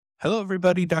Hello,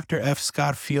 everybody. Dr. F.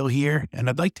 Scott Field here, and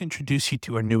I'd like to introduce you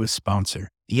to our newest sponsor.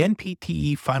 The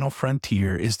NPTE Final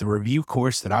Frontier is the review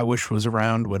course that I wish was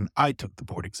around when I took the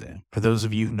board exam. For those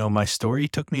of you who know my story,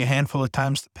 it took me a handful of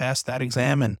times to pass that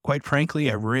exam, and quite frankly,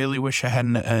 I really wish I had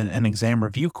an exam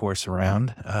review course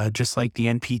around, just like the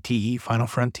NPTE Final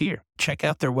Frontier. Check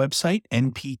out their website,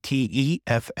 npteff.com,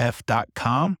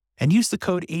 and use the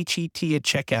code HET at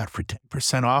checkout for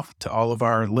 10% off to all of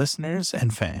our listeners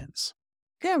and fans.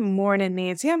 Good morning,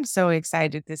 Nancy. I'm so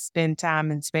excited to spend time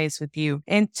and space with you.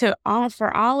 And to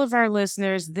offer all of our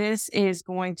listeners, this is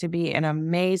going to be an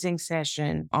amazing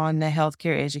session on the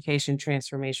Healthcare Education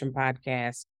Transformation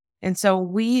Podcast. And so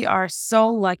we are so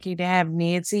lucky to have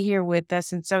Nancy here with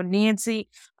us. And so, Nancy,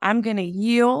 I'm going to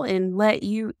yield and let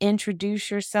you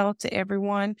introduce yourself to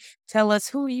everyone. Tell us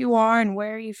who you are and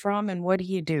where are you from and what do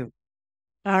you do?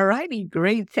 All righty,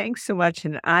 great. Thanks so much.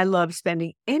 And I love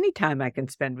spending any time I can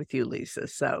spend with you, Lisa.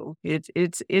 So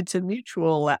it's a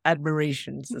mutual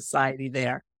admiration society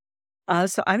there.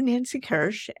 So I'm Nancy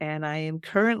Kirsch, and I am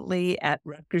currently at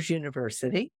Rutgers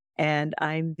University, and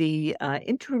I'm the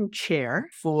interim chair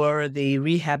for the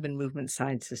Rehab and Movement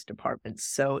Sciences Department.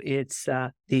 So it's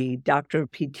the Doctor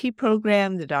of PT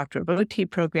program, the Doctor of OT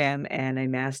program, and a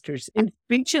master's in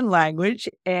speech and language,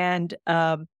 and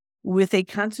with a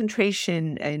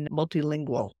concentration in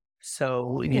multilingual.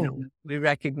 So, we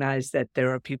recognize that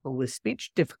there are people with speech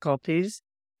difficulties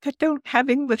that don't have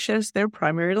English as their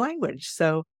primary language.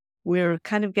 So we're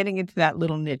kind of getting into that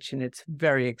little niche, and it's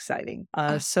very exciting.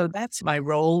 So that's my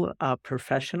role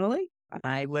professionally.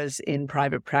 I was in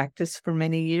private practice for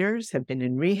many years, have been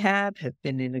in rehab, have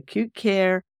been in acute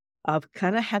care. I've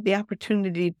kind of had the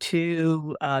opportunity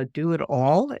to do it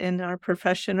all in our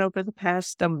profession over the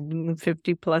past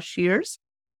 50 plus years.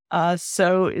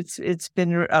 So it's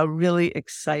been a really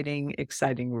exciting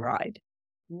ride.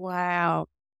 Wow.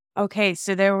 Okay,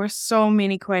 so there were so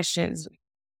many questions,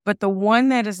 but the one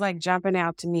that is like jumping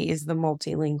out to me is the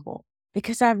multilingual,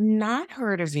 because I've not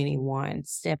heard of anyone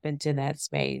step into that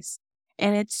space,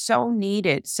 and it's so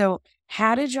needed. So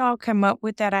how did y'all come up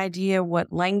with that idea?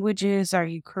 What languages are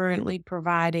you currently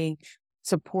providing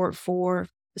support for?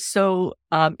 So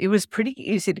it was pretty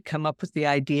easy to come up with the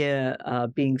idea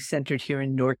being centered here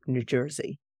in Newark, New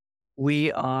Jersey.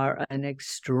 We are an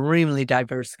extremely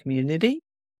diverse community,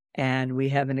 and we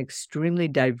have an extremely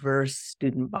diverse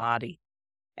student body.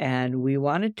 And we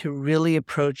wanted to really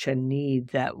approach a need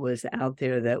that was out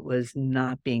there that was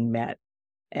not being met.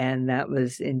 And that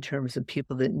was in terms of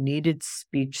people that needed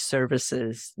speech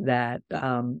services, that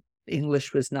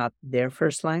English was not their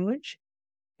first language.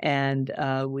 And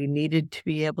we needed to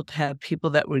be able to have people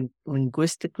that were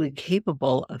linguistically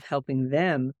capable of helping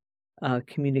them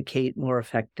communicate more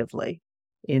effectively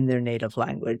in their native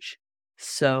language.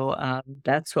 So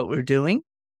that's what we're doing.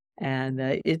 And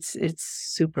it's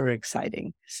super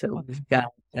exciting. So we've got,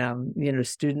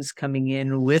 students coming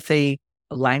in with a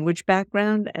language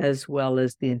background as well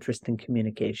as the interest in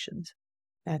communications.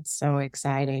 That's so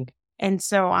exciting. And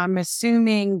so I'm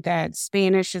assuming that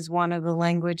Spanish is one of the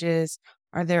languages.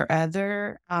 Are there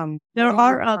other? There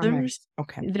are others.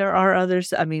 Okay. There are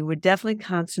others. I mean, we're definitely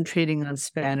concentrating on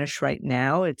Spanish right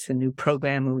now. It's a new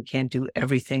program and we can't do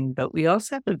everything, but we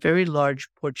also have a very large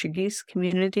Portuguese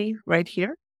community right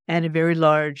here and a very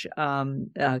large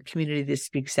community that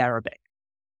speaks Arabic.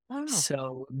 Wow.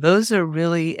 So those are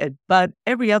really, but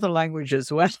every other language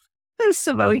as well.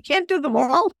 So we can't do them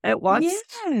all at once.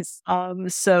 Yes.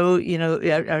 So,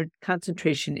 our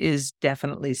concentration is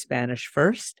definitely Spanish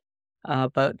first,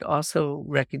 but also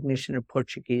recognition of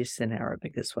Portuguese and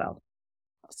Arabic as well.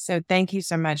 So thank you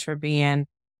so much for being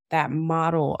that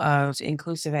model of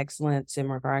inclusive excellence in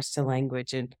regards to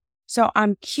language. And so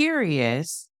I'm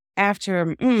curious,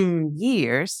 after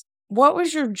years, what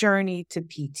was your journey to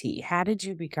PT? How did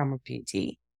you become a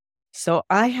PT? So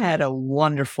I had a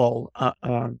wonderful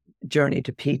journey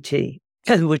to PT,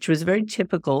 which was very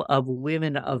typical of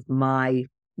women of my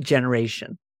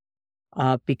generation,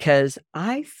 because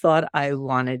I thought I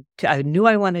knew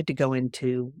I wanted to go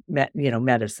into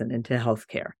medicine, into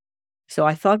healthcare. So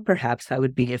I thought perhaps I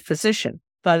would be a physician.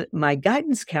 But my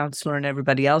guidance counselor and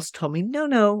everybody else told me,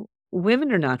 no,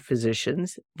 women are not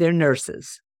physicians, they're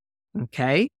nurses.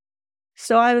 Okay.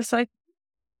 So I was like,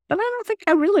 but I don't think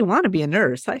I really want to be a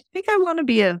nurse. I think I want to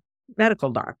be a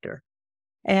medical doctor.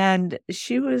 And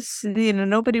she was,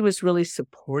 nobody was really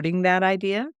supporting that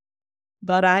idea.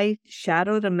 But I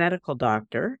shadowed a medical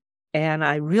doctor, and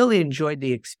I really enjoyed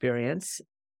the experience.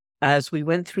 As we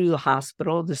went through the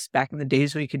hospital, this back in the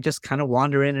days where you could just kind of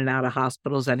wander in and out of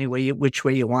hospitals which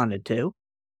way you wanted to.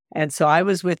 And so I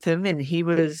was with him, and he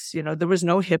was, there was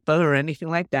no HIPAA or anything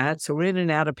like that. So we're in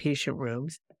and out of patient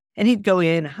rooms. And he'd go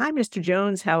in, "Hi, Mr.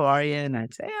 Jones, how are you?" And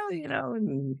I'd say, "Oh,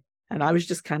 and I was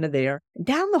just kind of there.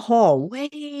 Down the hall,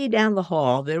 way down the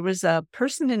hall, there was a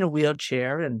person in a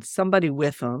wheelchair and somebody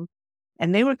with them.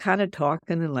 And they were kind of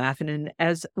talking and laughing. And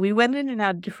as we went in and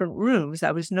out of different rooms,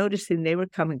 I was noticing they were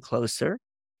coming closer.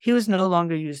 He was no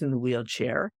longer using the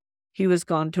wheelchair. He was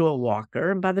gone to a walker.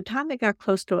 And by the time they got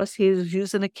close to us, he was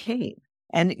using a cane.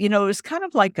 And, it was kind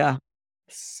of like a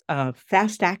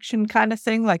fast action kind of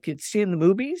thing, like you'd see in the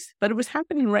movies, but it was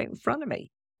happening right in front of me.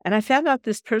 And I found out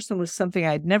this person was something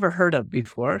I'd never heard of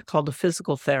before, called a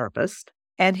physical therapist.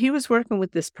 And he was working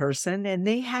with this person, and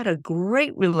they had a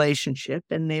great relationship.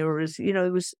 And there was, it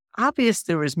was obvious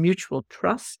there was mutual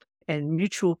trust and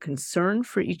mutual concern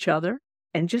for each other,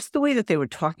 and just the way that they were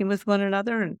talking with one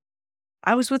another. And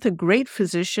I was with a great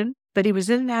physician, but he was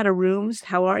in and out of rooms.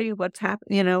 "How are you? What's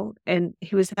happening?" And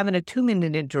he was having a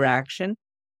 2-minute interaction.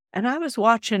 And I was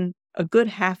watching a good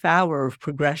half hour of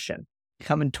progression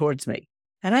coming towards me.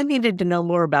 And I needed to know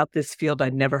more about this field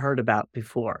I'd never heard about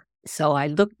before. So I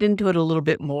looked into it a little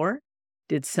bit more,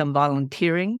 did some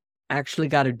volunteering, actually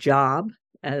got a job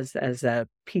as a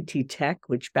PT tech,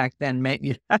 which back then meant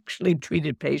you actually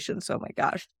treated patients. Oh my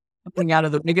gosh, coming out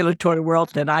of the regulatory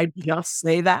world, did I just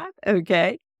say that?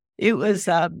 Okay. It was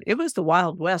the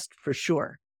Wild West for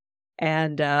sure.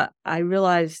 And I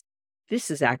realized this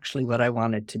is actually what I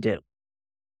wanted to do.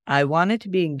 I wanted to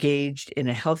be engaged in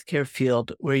a healthcare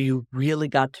field where you really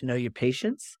got to know your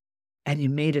patients and you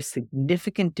made a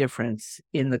significant difference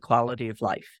in the quality of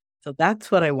life. So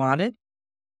that's what I wanted.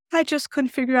 I just couldn't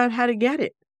figure out how to get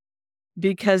it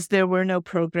because there were no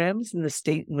programs in the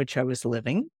state in which I was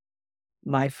living.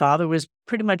 My father was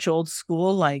pretty much old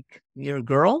school, like, "You're a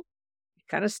girl,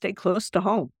 kind of stay close to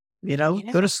home,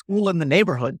 go to school in the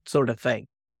neighborhood," sort of thing.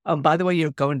 By the way,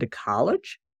 "You're going to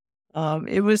college?"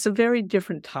 It was a very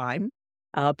different time,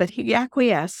 but he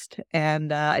acquiesced,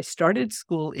 and I started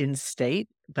school in state,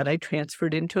 but I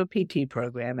transferred into a PT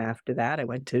program after that. I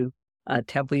went to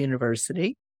Temple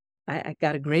University. I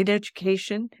got a great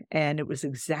education, and it was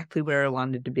exactly where I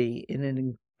wanted to be, in an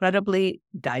incredibly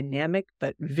dynamic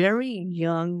but very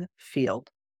young field.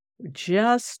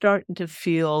 Just starting to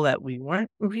feel that we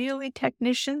weren't really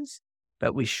technicians,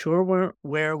 but we sure weren't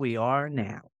where we are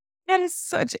now. That is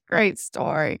such a great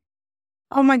story.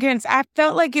 Oh my goodness. I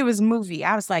felt like it was a movie.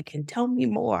 I was like, "Can tell me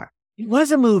more." It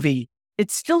was a movie.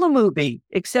 It's still a movie,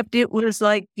 except it was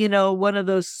like, one of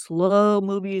those slow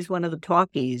movies, one of the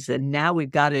talkies. And now we've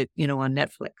got it, on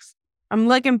Netflix. I'm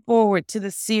looking forward to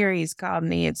the series called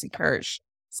Nancy Kirsch.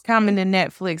 It's coming to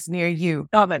Netflix near you.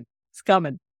 It's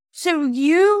coming. So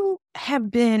you have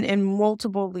been in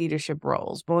multiple leadership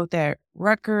roles, both at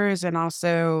Rutgers and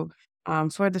also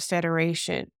for the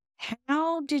Federation.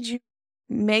 How did you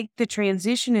make the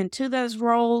transition into those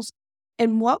roles?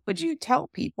 And what would you tell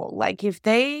people? Like if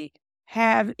they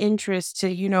have interest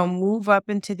to, move up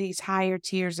into these higher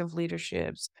tiers of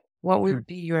leaderships, what would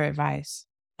be your advice?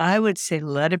 I would say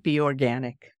let it be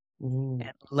organic. Mm.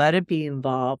 And let it be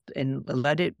involved, and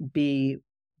let it be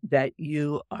that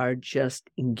you are just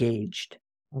engaged.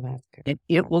 Well, that's good. And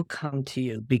it will come to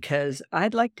you, because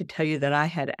I'd like to tell you that I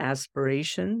had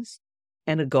aspirations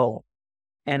and a goal.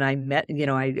 And I met,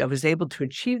 I was able to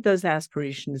achieve those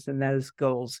aspirations and those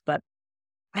goals, but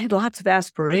I had lots of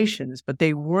aspirations, but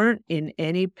they weren't in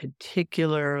any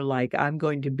particular, like, I'm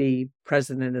going to be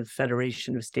president of the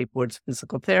Federation of State Boards of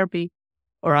Physical Therapy,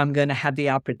 or I'm going to have the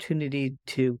opportunity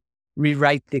to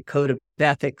rewrite the code of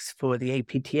ethics for the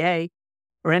APTA,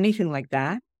 or anything like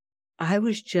that. I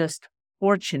was just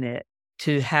fortunate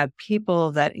to have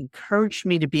people that encouraged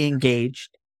me to be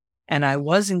engaged. And I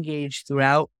was engaged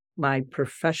throughout my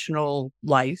professional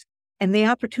life, and the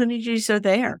opportunities are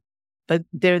there. But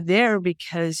they're there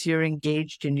because you're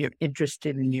engaged and you're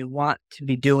interested and you want to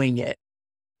be doing it.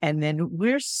 And then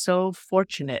we're so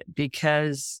fortunate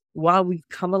because while we've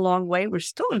come a long way, we're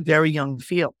still a very young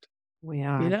field. We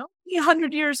are.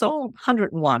 100 years old,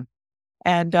 101.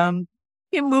 And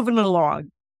you're moving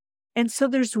along. And so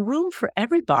there's room for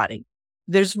everybody.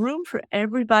 There's room for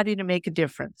everybody to make a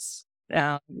difference.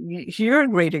 You're a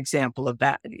great example of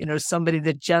that. Somebody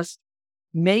that just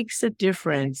makes a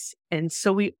difference. And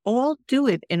so we all do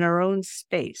it in our own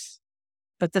space.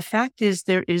 But the fact is,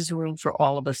 there is room for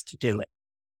all of us to do it.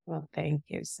 Well, thank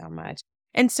you so much.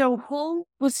 And so who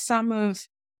was some of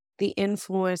the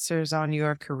influencers on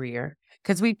your career?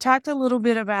 Because we talked a little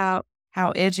bit about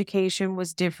how education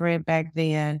was different back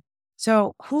then.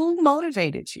 So who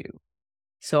motivated you?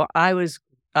 So I was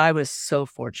so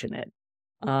fortunate.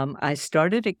 I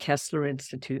started at Kessler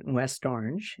Institute in West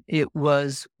Orange. It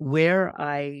was where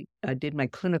I did my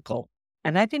clinical,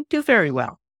 and I didn't do very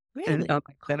well. Really?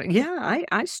 My yeah,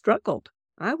 I struggled.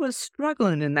 I was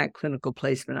struggling in that clinical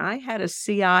placement. I had a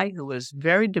CI who was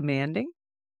very demanding,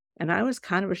 and I was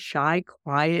kind of a shy,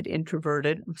 quiet,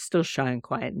 introverted. I'm still shy and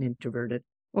quiet and introverted.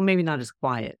 Well, maybe not as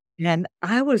quiet. And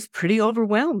I was pretty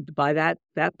overwhelmed by that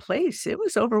place. It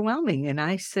was overwhelming. And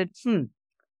I said,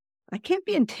 I can't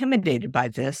be intimidated by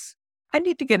this. I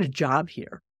need to get a job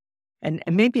here. And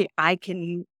maybe I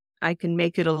can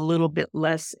make it a little bit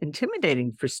less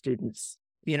intimidating for students,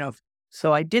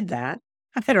 So I did that.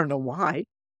 I don't know why.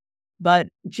 But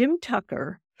Jim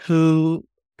Tucker, who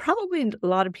probably a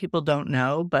lot of people don't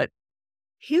know, but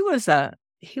he was a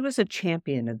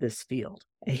champion of this field.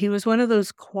 He was one of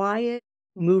those quiet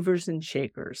movers and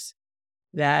shakers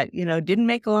that, didn't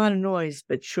make a lot of noise,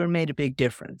 but sure made a big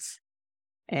difference.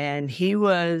 And he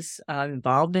was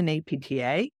involved in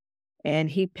APTA, and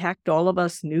he packed all of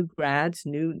us new grads,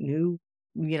 new,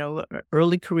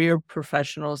 early career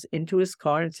professionals into his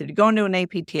car and said, "You're going to an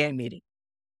APTA meeting."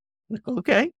 Like,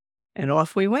 okay. And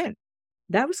off we went.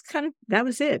 That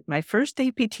was it. My first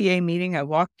APTA meeting, I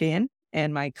walked in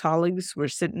and my colleagues were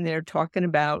sitting there talking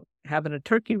about having a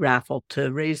turkey raffle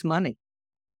to raise money.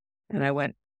 And I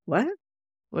went, what?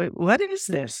 What is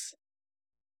this?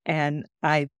 And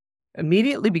I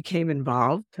immediately became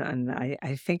involved. And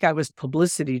I think I was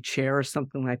publicity chair or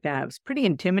something like that. It was pretty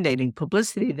intimidating.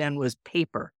 Publicity then was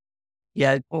paper.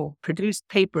 You produced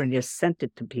paper and you sent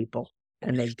it to people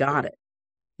and they got it,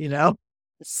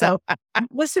 So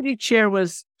publicity chair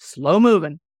was slow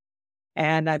moving.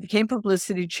 And I became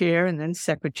publicity chair and then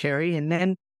secretary. And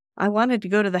then I wanted to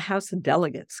go to the House of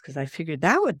Delegates because I figured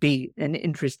that would be an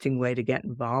interesting way to get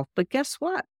involved. But guess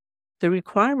what? The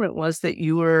requirement was that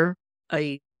you were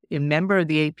a member of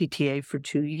the APTA for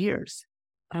 2 years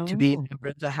to be a member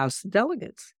of the House of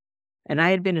Delegates. And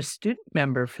I had been a student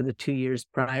member for the 2 years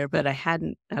prior, but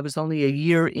I was only a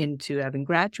year into having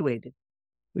graduated.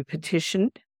 We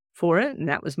petitioned for it, and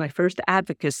that was my first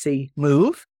advocacy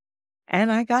move.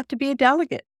 And I got to be a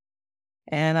delegate.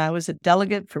 And I was a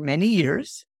delegate for many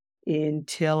years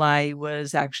until I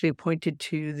was actually appointed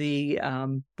to the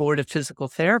Board of Physical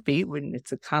Therapy when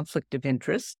it's a conflict of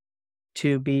interest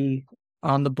to be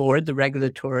on the board, the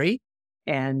regulatory,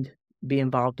 and be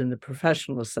involved in the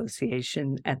professional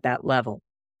association at that level.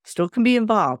 Still can be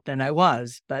involved, and I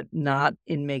was, but not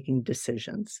in making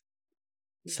decisions.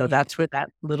 So that's where that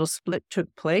little split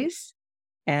took place.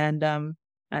 And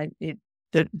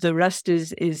the rest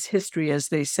is history, as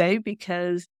they say,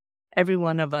 because every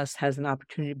one of us has an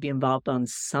opportunity to be involved on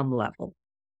some level.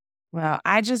 Well,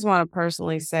 I just want to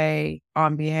personally say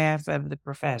on behalf of the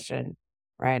profession,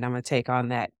 right, I'm going to take on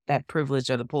that privilege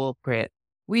of the pulpit.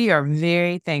 We are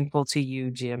very thankful to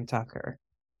you, Jim Tucker,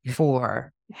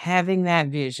 for having that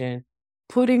vision,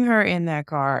 putting her in that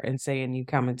car and saying you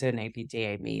coming to an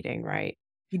APTA meeting, right?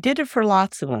 He did it for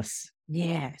lots of us.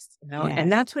 Yes.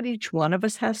 And that's what each one of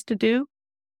us has to do.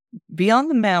 Be on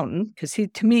the mountain, because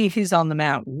to me, he's on the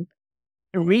mountain,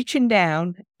 reaching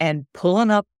down and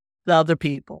pulling up the other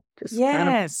people. Just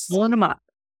kind of pulling them up.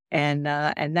 And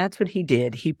that's what he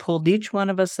did. He pulled each one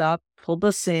of us up, pulled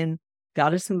us in,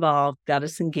 got us involved, got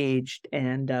us engaged,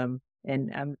 and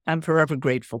I'm forever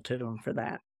grateful to him for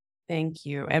that. Thank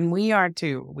you. And we are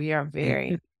too. We are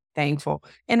very thankful.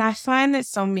 And I find that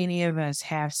so many of us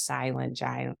have silent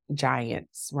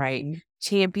giants, right?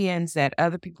 Champions that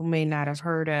other people may not have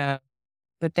heard of,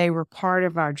 but they were part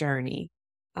of our journey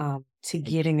to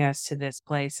getting us to this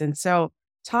place. And so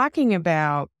talking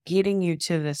about getting you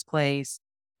to this place,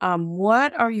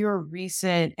 what are your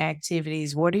recent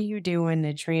activities? What are you doing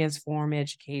to transform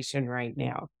education right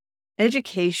now?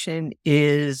 Education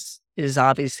is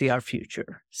obviously our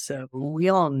future. So we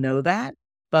all know that,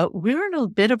 but we're in a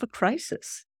bit of a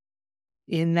crisis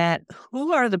in that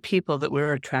who are the people that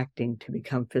we're attracting to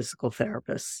become physical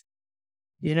therapists?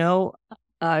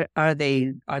 Are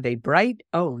they bright?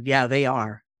 Oh, yeah, they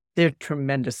are. They're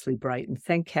tremendously bright. And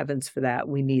thank heavens for that.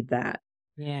 We need that.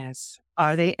 Yes.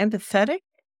 Are they empathetic?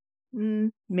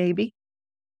 Maybe.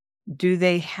 Do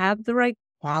they have the right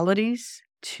qualities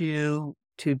to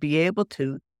be able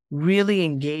to really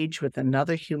engage with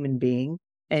another human being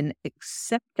and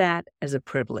accept that as a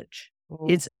privilege?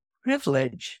 It's a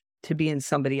privilege to be in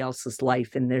somebody else's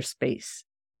life, in their space.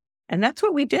 And that's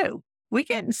what we do. We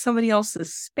get in somebody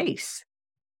else's space.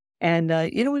 And,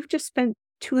 we've just spent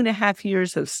 2.5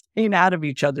 years of staying out of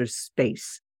each other's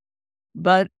space.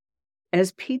 But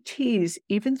as PTs,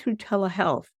 even through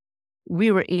telehealth,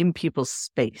 we were in people's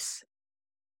space.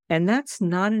 And that's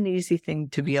not an easy thing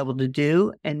to be able to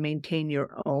do and maintain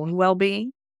your own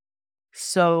well-being.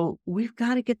 So we've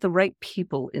got to get the right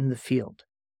people in the field.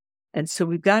 And so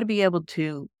we've got to be able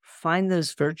to find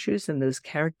those virtues and those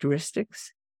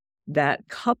characteristics that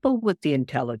couple with the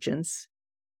intelligence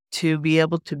to be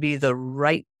able to be the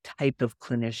right type of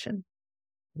clinician.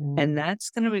 And that's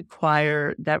going to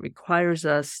requires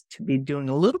us to be doing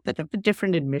a little bit of a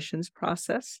different admissions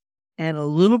process and a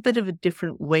little bit of a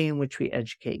different way in which we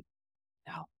educate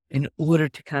in order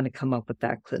to kind of come up with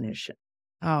that clinician.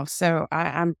 Oh, so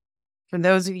I'm, for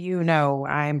those of you who know,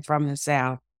 I'm from the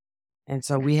South. And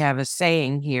so we have a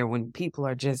saying here when people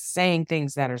are just saying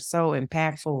things that are so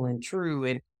impactful and true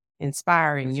and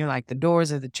inspiring, you're like, the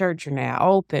doors of the church are now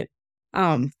open.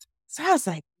 So I was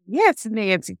like, yes,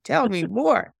 Nancy, tell me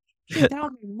more.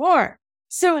 Tell me more.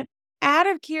 So out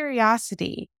of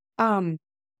curiosity,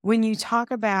 when you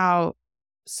talk about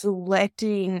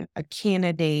selecting a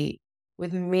candidate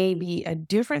with maybe a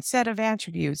different set of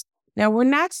attributes, now we're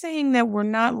not saying that we're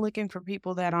not looking for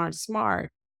people that aren't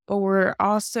smart, but we're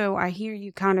also, I hear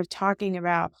you kind of talking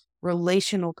about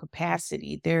relational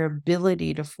capacity, their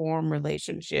ability to form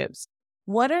relationships.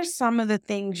 What are some of the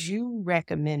things you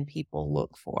recommend people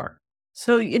look for?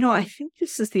 So, I think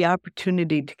this is the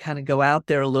opportunity to kind of go out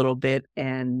there a little bit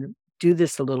and do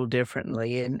this a little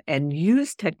differently and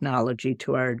use technology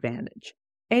to our advantage.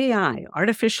 AI,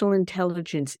 artificial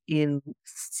intelligence, in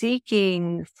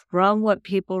seeking from what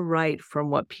people write, from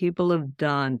what people have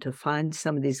done to find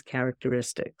some of these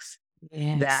characteristics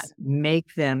that Yes.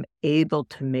 make them able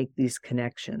to make these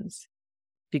connections.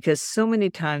 Because so many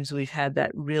times we've had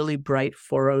that really bright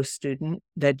 4.0 student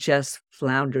that just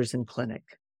flounders in clinic,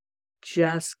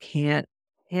 just can't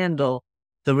handle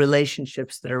the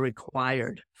relationships that are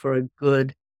required for a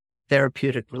good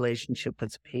therapeutic relationship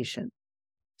with the patient.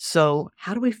 So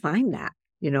how do we find that?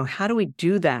 How do we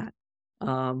do that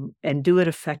and do it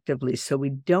effectively so we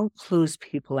don't close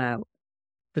people out?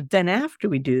 But then after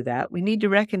we do that, we need to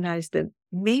recognize that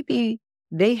maybe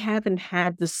they haven't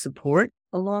had the support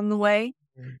along the way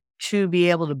to be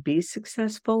able to be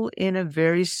successful in a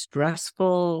very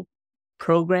stressful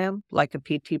program like a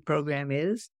PT program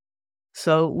is.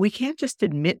 So we can't just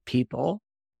admit people.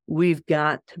 We've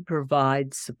got to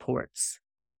provide supports.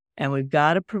 And we've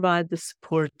got to provide the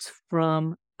supports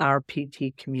from our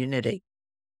PT community.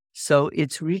 So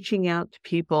it's reaching out to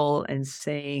people and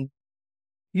saying,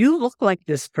 you look like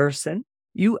this person,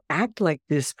 you act like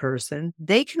this person.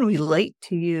 They can relate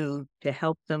to you to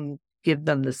help them, give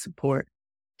them the support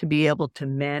to be able to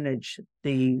manage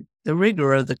the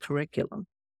rigor of the curriculum.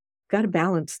 Got to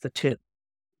balance the two.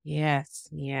 Yes,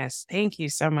 yes. Thank you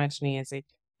so much, Nancy.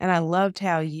 And I loved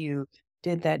how you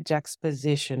did that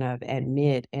juxtaposition of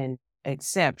admit and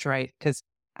accept, right? Because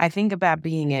I think about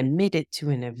being admitted to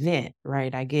an event,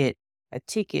 right? I get a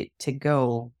ticket to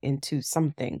go into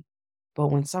something. But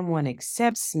when someone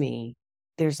accepts me,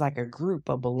 there's like a group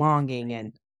of belonging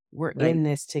and we're Right. in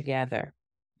this together.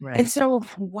 And Right. so,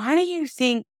 why do you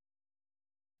think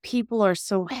people are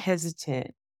so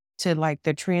hesitant to like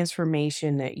the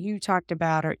transformation that you talked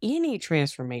about or any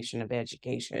transformation of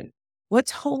education?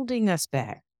 What's holding us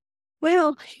back?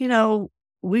 Well,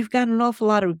 we've got an awful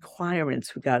lot of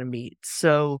requirements we got to meet.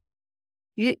 So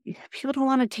people don't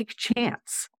want to take a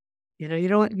chance. You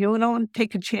don't want to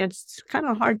take a chance. It's kind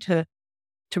of hard to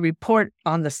report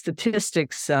on the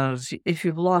statistics of if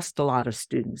you've lost a lot of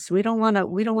students. We don't want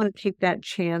to take that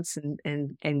chance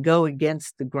and go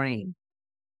against the grain.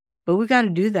 But we got to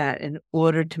do that in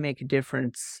order to make a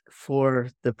difference for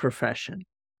the profession.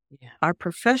 Yeah. Our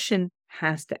profession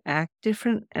has to act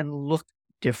different and look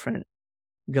different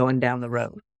going down the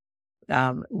road.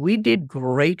 We did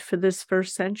great for this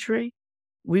first century.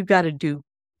 We've got to do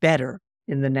better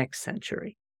in the next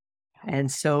century.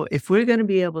 And so if we're going to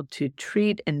be able to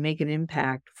treat and make an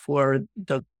impact for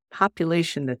the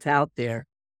population that's out there,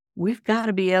 we've got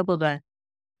to be able to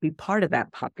be part of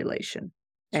that population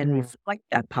and True. reflect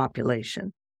that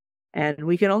population. And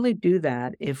we can only do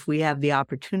that if we have the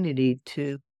opportunity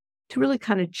to really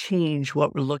kind of change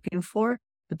what we're looking for,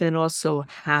 but then also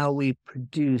how we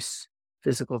produce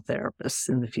physical therapists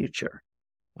in the future.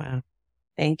 Wow.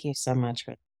 Thank you so much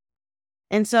for.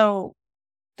 And so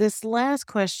this last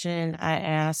question I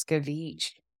ask of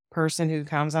each person who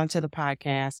comes onto the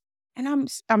podcast, and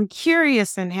I'm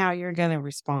curious in how you're going to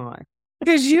respond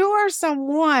because you are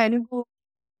someone who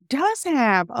does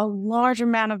have a large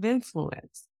amount of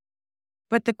influence.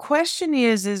 But the question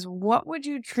is what would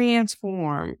you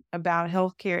transform about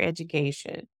healthcare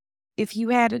education if you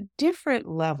had a different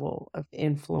level of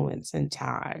influence and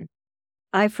time?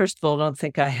 I, first of all, don't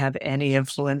think I have any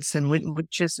influence, and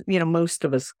which is, most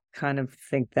of us kind of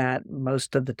think that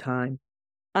most of the time.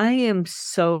 I am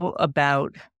so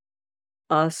about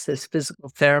us as physical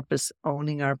therapists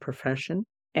owning our profession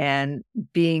and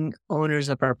being owners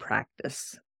of our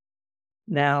practice.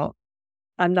 Now,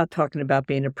 I'm not talking about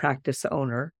being a practice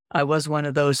owner. I was one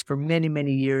of those for many,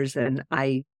 many years, and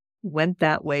I went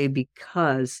that way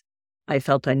because I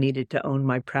felt I needed to own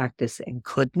my practice and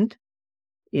couldn't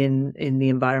in the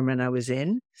environment I was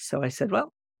in. So I said,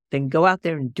 well, then go out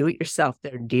there and do it yourself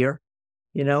there, dear.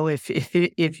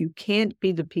 If you can't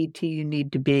be the PT you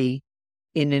need to be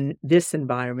in this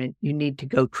environment, you need to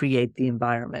go create the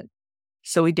environment.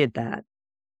 So we did that.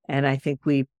 And I think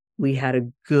we had a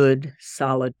good,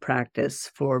 solid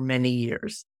practice for many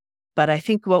years. But I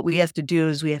think what we have to do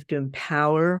is we have to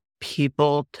empower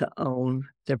people to own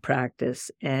their practice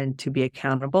and to be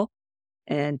accountable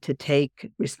and to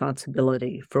take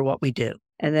responsibility for what we do.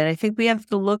 And then I think we have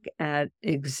to look at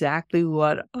exactly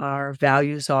what our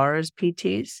values are as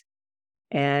PTs,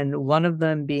 and one of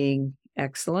them being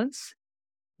excellence,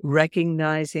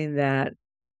 recognizing that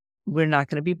we're not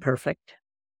going to be perfect.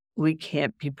 We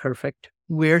can't be perfect.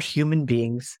 We're human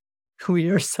beings. We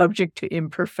are subject to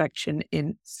imperfection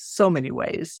in so many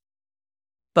ways,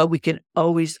 but we can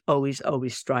always, always,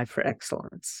 always strive for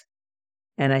excellence.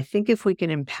 And I think if we can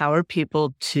empower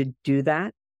people to do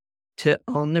that, to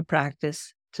own the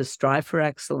practice, to strive for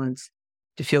excellence,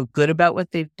 to feel good about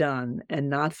what they've done and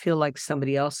not feel like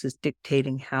somebody else is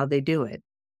dictating how they do it.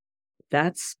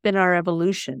 That's been our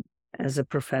evolution as a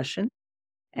profession.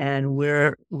 And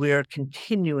we're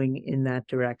continuing in that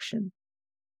direction.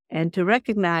 And to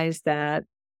recognize that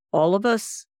all of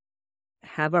us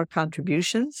have our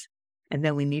contributions, and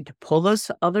then we need to pull those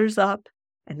others up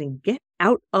and then get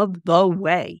out of the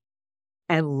way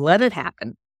and let it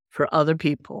happen for other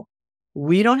people.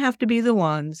 We don't have to be the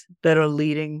ones that are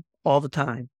leading all the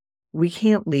time. We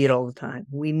can't lead all the time.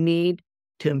 We need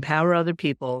to empower other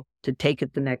people to take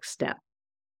it the next step.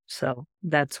 So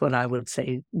that's what I would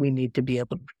say we need to be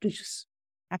able to produce.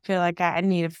 I feel like I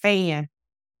need a fan.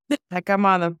 Like I'm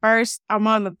on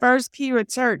the first pew at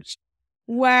church.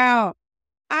 Wow.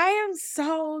 I am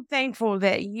so thankful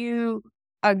that you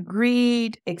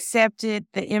agreed, accepted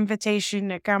the invitation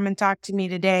to come and talk to me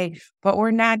today, but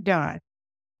we're not done.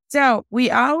 So we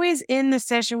always end the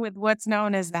session with what's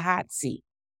known as the hot seat.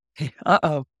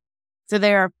 Uh-oh. So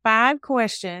there are 5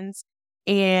 questions,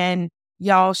 and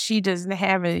y'all, she doesn't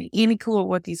have any clue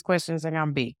what these questions are going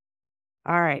to be.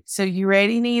 All right. So you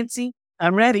ready, Nancy?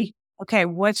 I'm ready. Okay.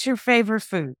 What's your favorite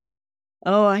food?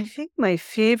 Oh, I think my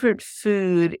favorite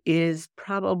food is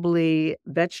probably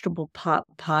vegetable pot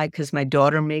pie because my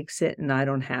daughter makes it and I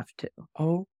don't have to.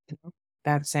 Oh,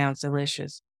 that sounds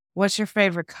delicious. What's your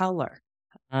favorite color?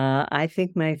 I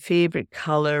think my favorite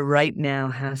color right now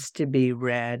has to be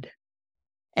red.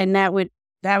 And that would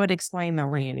explain the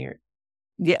lanyard.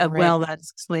 Yeah, Red. well, that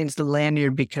explains the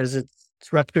lanyard because it's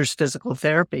Rutgers Physical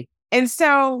Therapy. And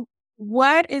so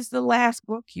what is the last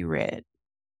book you read?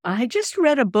 I just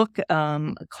read a book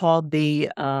called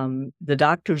The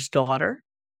Doctor's Daughter.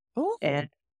 Oh. And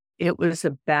it was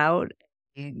about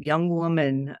a young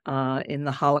woman in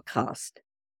the Holocaust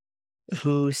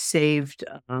who saved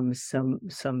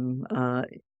some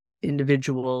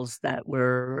individuals that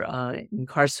were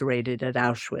incarcerated at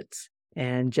Auschwitz,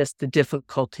 and just the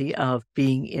difficulty of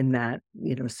being in that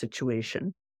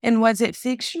situation. And was it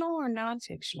fictional or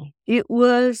non-fictional? It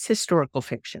was historical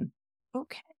fiction.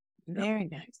 Okay. Very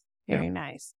nice. Very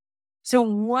nice. So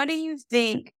what do you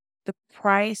think the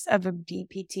price of a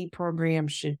DPT program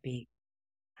should be?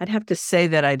 I'd have to say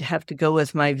that I'd have to go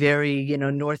with my very,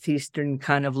 Northeastern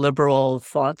kind of liberal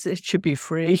thoughts. It should be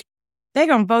free. They're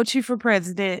going to vote you for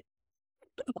president.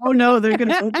 Oh, no, they're going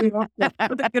to vote me off. They're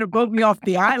going to vote me off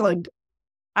the island.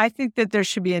 I think that there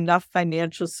should be enough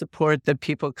financial support that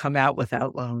people come out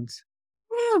without loans.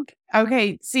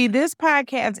 Okay. See, this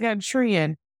podcast got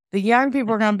trend. The young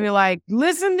people are going to be like,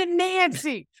 listen to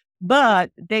Nancy. But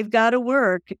they've got to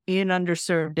work in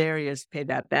underserved areas to pay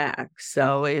that back.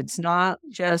 So it's not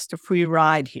just a free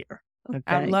ride here. Okay?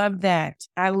 I love that.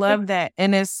 I love that.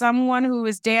 And as someone who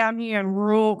is down here in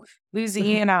rural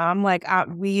Louisiana, I'm like,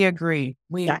 we agree.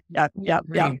 Yep.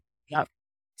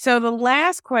 So the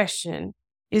last question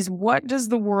is, what does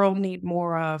the world need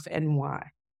more of and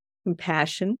why?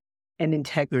 Compassion and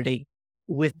integrity,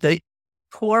 with the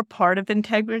core part of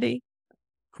integrity,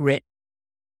 grit.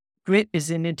 Grit is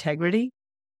in integrity.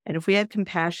 And if we have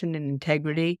compassion and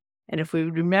integrity, and if we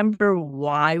remember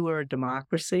why we're a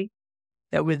democracy,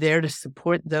 that we're there to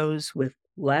support those with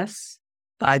less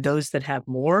by those that have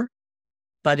more,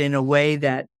 but in a way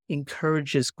that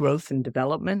encourages growth and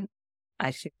development,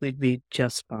 I think we'd be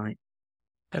just fine.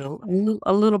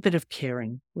 A little bit of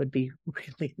caring would be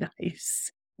really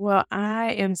nice. Well,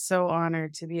 I am so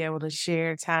honored to be able to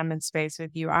share time and space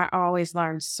with you. I always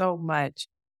learn so much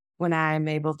when I am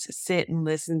able to sit and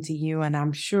listen to you, and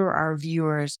I'm sure our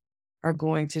viewers are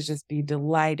going to just be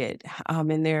delighted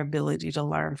in their ability to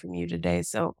learn from you today.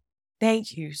 So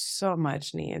thank you so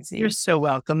much, Nancy. You're so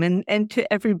welcome. And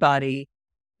to everybody,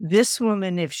 this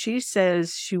woman, if she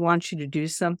says she wants you to do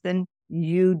something,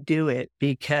 you do it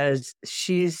because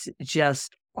she's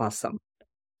just awesome.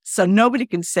 So nobody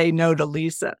can say no to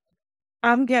Lisa.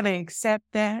 I'm going to accept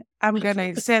that. I'm going to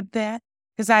accept that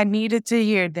because I needed to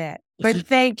hear that. But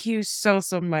thank you so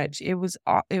much. It was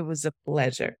a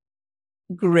pleasure.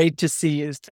 Great to see you.